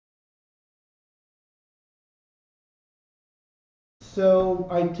So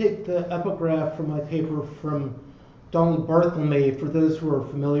I take the epigraph from my paper from Donald Barthelme. For those who are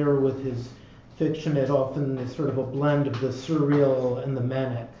familiar with his fiction, it often is sort of a blend of the surreal and the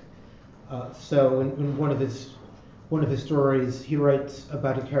manic. So in one of his stories, he writes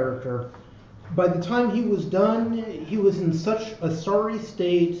about a character. By the time he was done, he was in such a sorry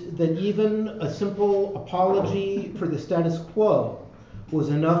state that even a simple apology for the status quo was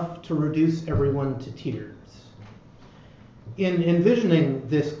enough to reduce everyone to tears. In envisioning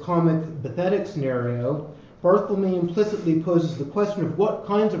this comic pathetic scenario, Barthelme implicitly poses the question of what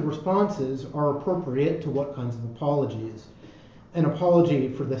kinds of responses are appropriate to what kinds of apologies. An apology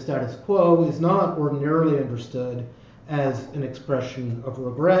for the status quo is not ordinarily understood as an expression of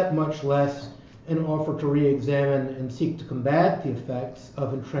regret, much less an offer to re-examine and seek to combat the effects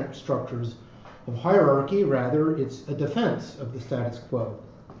of entrenched structures of hierarchy. Rather, it's a defense of the status quo.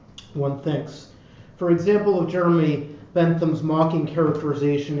 One thinks, for example, of Jeremy Bentham's mocking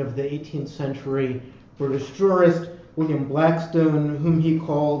characterization of the 18th century British jurist William Blackstone, whom he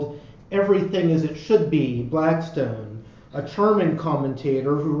called "everything as it should be Blackstone," a charming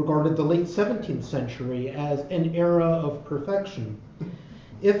commentator who regarded the late 17th century as an era of perfection.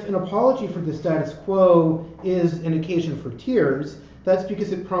 If an apology for the status quo is an occasion for tears, that's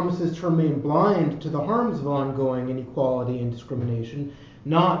because it promises to remain blind to the harms of ongoing inequality and discrimination,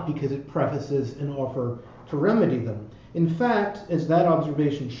 not because it prefaces an offer to remedy them. In fact, as that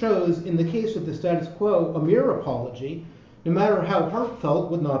observation shows, in the case of the status quo, a mere apology, no matter how heartfelt,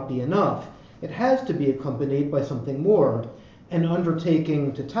 would not be enough. It has to be accompanied by something more, an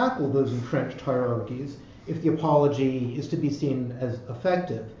undertaking to tackle those entrenched hierarchies, if the apology is to be seen as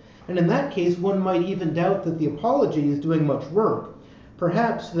effective. And in that case, one might even doubt that the apology is doing much work.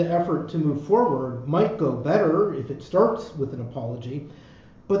 Perhaps the effort to move forward might go better if it starts with an apology,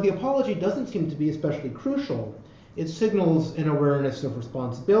 but the apology doesn't seem to be especially crucial. It signals an awareness of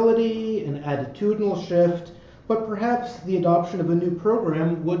responsibility, an attitudinal shift, but perhaps the adoption of a new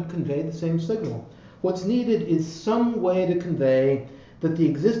program would convey the same signal. What's needed is some way to convey that the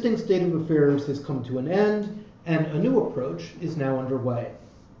existing state of affairs has come to an end and a new approach is now underway.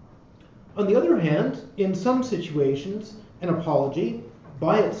 On the other hand, in some situations, an apology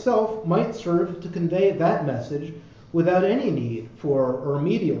by itself might serve to convey that message without any need for a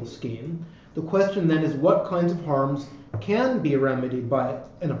remedial scheme. The question then is what kinds of harms can be remedied by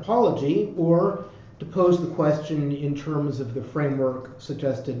an apology, or to pose the question in terms of the framework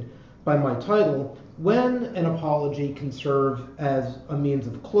suggested by my title, when an apology can serve as a means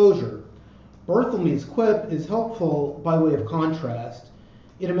of closure. Barthelme's quip is helpful by way of contrast.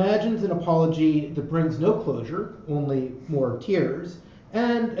 It imagines an apology that brings no closure, only more tears,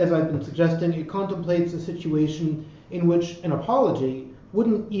 and, as I've been suggesting, it contemplates a situation in which an apology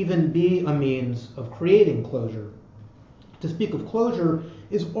wouldn't even be a means of creating closure. To speak of closure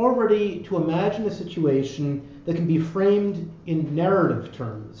is already to imagine a situation that can be framed in narrative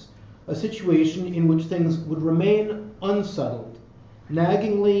terms, a situation in which things would remain unsettled,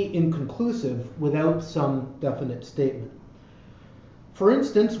 naggingly inconclusive without some definite statement. For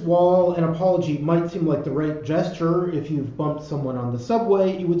instance, while an apology might seem like the right gesture if you've bumped someone on the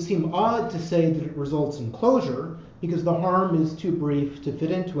subway, it would seem odd to say that it results in closure because the harm is too brief to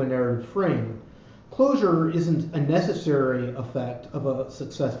fit into a narrative frame. Closure isn't a necessary effect of a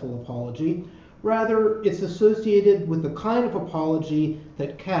successful apology. Rather, it's associated with the kind of apology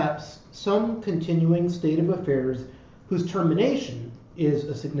that caps some continuing state of affairs whose termination is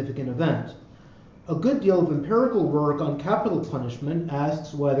a significant event. A good deal of empirical work on capital punishment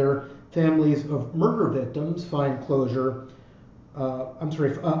asks whether families of murder victims find closure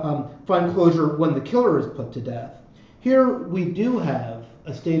find closure when the killer is put to death. Here we do have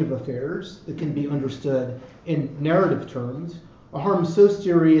a state of affairs that can be understood in narrative terms, a harm so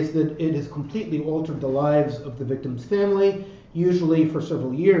serious that it has completely altered the lives of the victim's family, usually for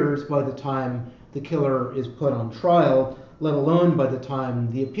several years by the time the killer is put on trial, let alone by the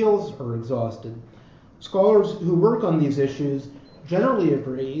time the appeals are exhausted. Scholars who work on these issues generally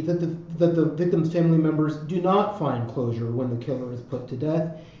agree that the victim's family members do not find closure when the killer is put to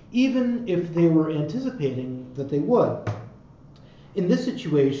death, even if they were anticipating that they would. In this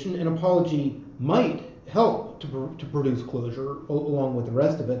situation, an apology might help to produce closure along with the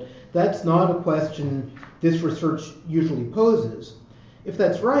rest of it. That's not a question this research usually poses. If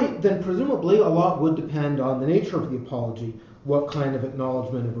that's right, then presumably a lot would depend on the nature of the apology, what kind of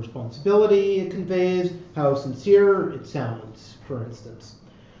acknowledgement of responsibility it conveys, how sincere it sounds, for instance.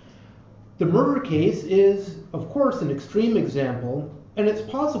 The murder case is, of course, an extreme example, and it's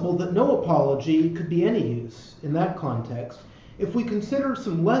possible that no apology could be any use in that context if we consider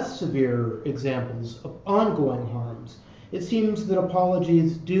some less severe examples of ongoing harms, it seems that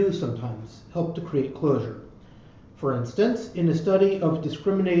apologies do sometimes help to create closure. For instance, in a study of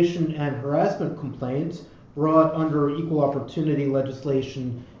discrimination and harassment complaints brought under equal opportunity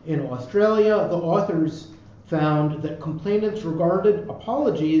legislation in Australia, the authors found that complainants regarded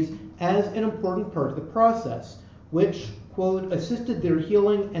apologies as an important part of the process, which, quote, assisted their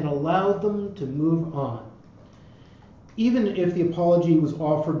healing and allowed them to move on. Even if the apology was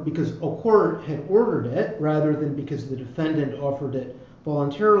offered because a court had ordered it, rather than because the defendant offered it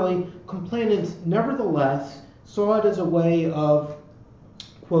voluntarily, complainants nevertheless saw it as a way of,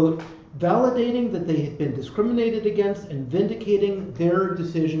 quote, validating that they had been discriminated against and vindicating their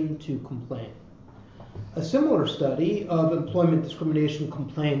decision to complain. A similar study of employment discrimination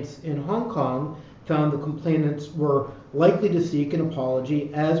complaints in Hong Kong found the complainants were likely to seek an apology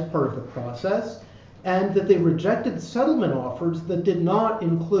as part of the process, and that they rejected settlement offers that did not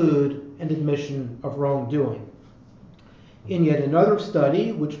include an admission of wrongdoing. In yet another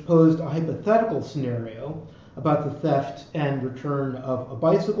study, which posed a hypothetical scenario about the theft and return of a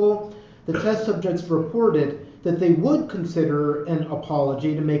bicycle, the test subjects reported that they would consider an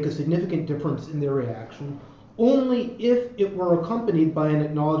apology to make a significant difference in their reaction only if it were accompanied by an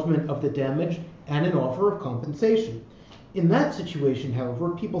acknowledgement of the damage and an offer of compensation. In that situation,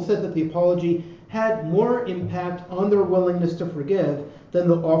 however, people said that the apology had more impact on their willingness to forgive than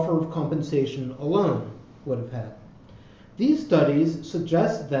the offer of compensation alone would have had. These studies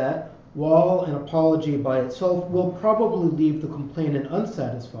suggest that while an apology by itself will probably leave the complainant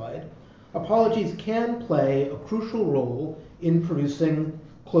unsatisfied, apologies can play a crucial role in producing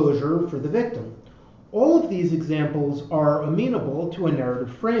closure for the victim. All of these examples are amenable to a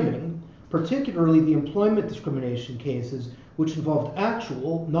narrative framing, particularly the employment discrimination cases, which involved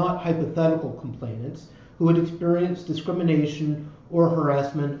actual, not hypothetical complainants who had experienced discrimination or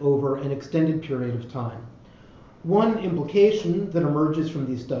harassment over an extended period of time. One implication that emerges from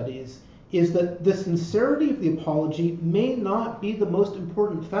these studies is that the sincerity of the apology may not be the most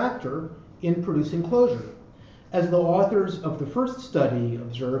important factor in producing closure. As the authors of the first study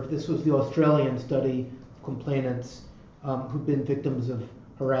observed, this was the Australian study of complainants who've been victims of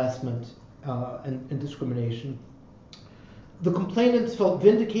harassment and discrimination. The complainants felt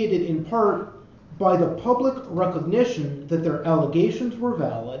vindicated in part by the public recognition that their allegations were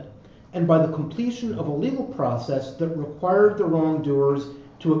valid and by the completion of a legal process that required the wrongdoers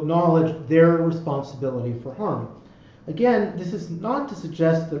to acknowledge their responsibility for harm. Again, this is not to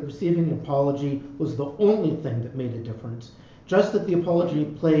suggest that receiving an apology was the only thing that made a difference, just that the apology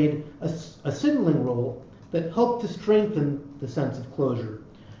played a signaling role that helped to strengthen the sense of closure.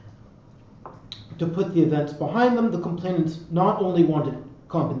 To put the events behind them, the complainants not only wanted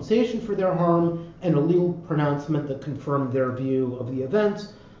compensation for their harm and a legal pronouncement that confirmed their view of the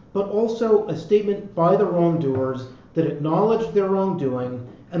events, but also a statement by the wrongdoers that acknowledged their wrongdoing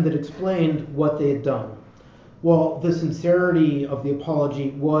and that explained what they had done. While the sincerity of the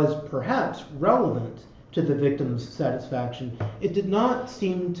apology was perhaps relevant to the victim's satisfaction, it did not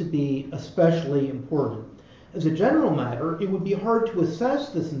seem to be especially important. As a general matter, it would be hard to assess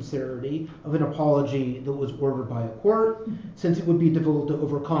the sincerity of an apology that was ordered by a court, since it would be difficult to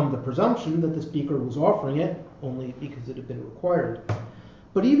overcome the presumption that the speaker was offering it only because it had been required.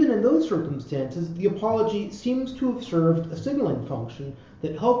 But even in those circumstances, the apology seems to have served a signaling function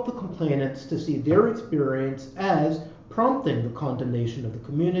that helped the complainants to see their experience as prompting the condemnation of the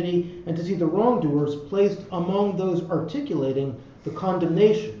community and to see the wrongdoers placed among those articulating the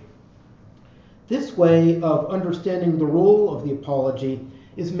condemnation. This way of understanding the role of the apology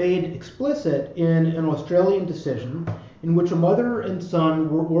is made explicit in an Australian decision in which a mother and son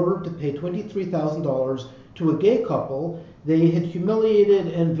were ordered to pay $23,000 to a gay couple they had humiliated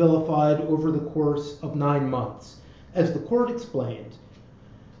and vilified over the course of 9 months. As the court explained,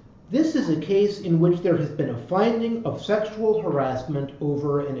 this is a case in which there has been a finding of sexual harassment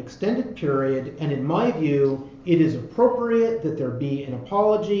over an extended period, and in my view, it is appropriate that there be an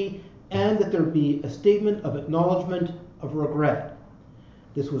apology and that there be a statement of acknowledgement of regret.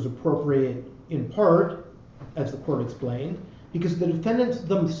 This was appropriate in part, as the court explained, because the defendants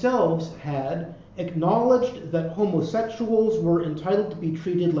themselves had acknowledged that homosexuals were entitled to be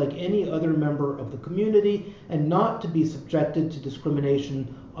treated like any other member of the community and not to be subjected to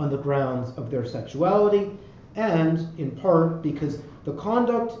discrimination on the grounds of their sexuality, and in part because the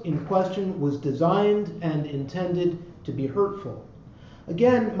conduct in question was designed and intended to be hurtful.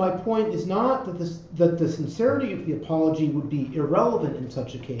 Again, my point is not that the sincerity of the apology would be irrelevant in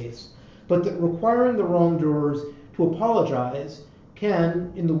such a case, but that requiring the wrongdoers to apologize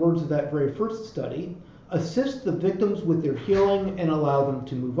can, in the words of that very first study, assist the victims with their healing and allow them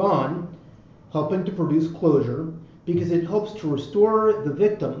to move on, helping to produce closure, because it helps to restore the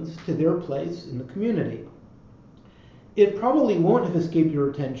victims to their place in the community. It probably won't have escaped your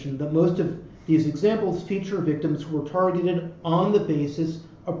attention that most of these examples feature victims who were targeted on the basis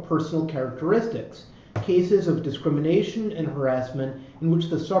of personal characteristics, cases of discrimination and harassment in which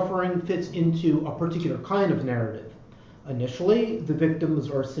the suffering fits into a particular kind of narrative. Initially, the victims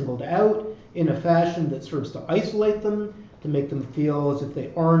are singled out in a fashion that serves to isolate them, to make them feel as if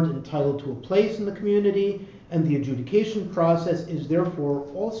they aren't entitled to a place in the community, and the adjudication process is therefore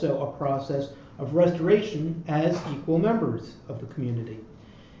also a process of restoration as equal members of the community.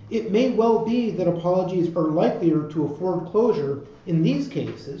 It may well be that apologies are likelier to afford closure in these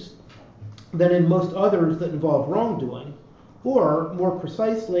cases than in most others that involve wrongdoing, or more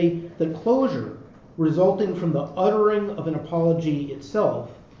precisely, that closure resulting from the uttering of an apology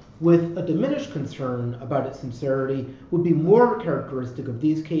itself with a diminished concern about its sincerity would be more characteristic of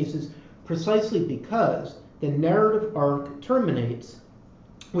these cases precisely because the narrative arc terminates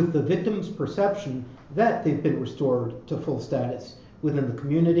with the victim's perception that they've been restored to full status within the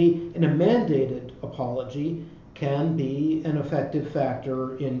community, and a mandated apology can be an effective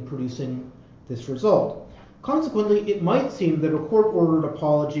factor in producing this result. Consequently, it might seem that a court-ordered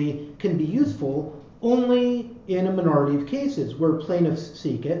apology can be useful only in a minority of cases where plaintiffs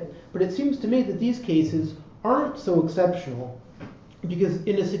seek it, but it seems to me that these cases aren't so exceptional because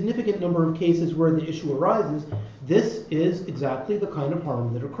in a significant number of cases where the issue arises, this is exactly the kind of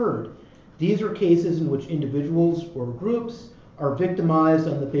harm that occurred. These are cases in which individuals or groups are victimized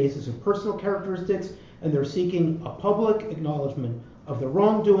on the basis of personal characteristics, and they're seeking a public acknowledgement of the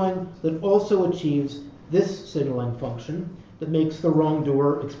wrongdoing that also achieves this signaling function that makes the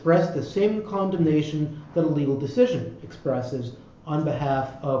wrongdoer express the same condemnation that a legal decision expresses on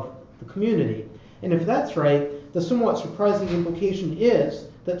behalf of the community. And if that's right, the somewhat surprising implication is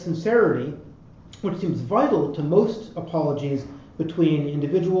that sincerity, which seems vital to most apologies between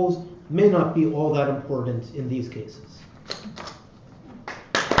individuals, may not be all that important in these cases.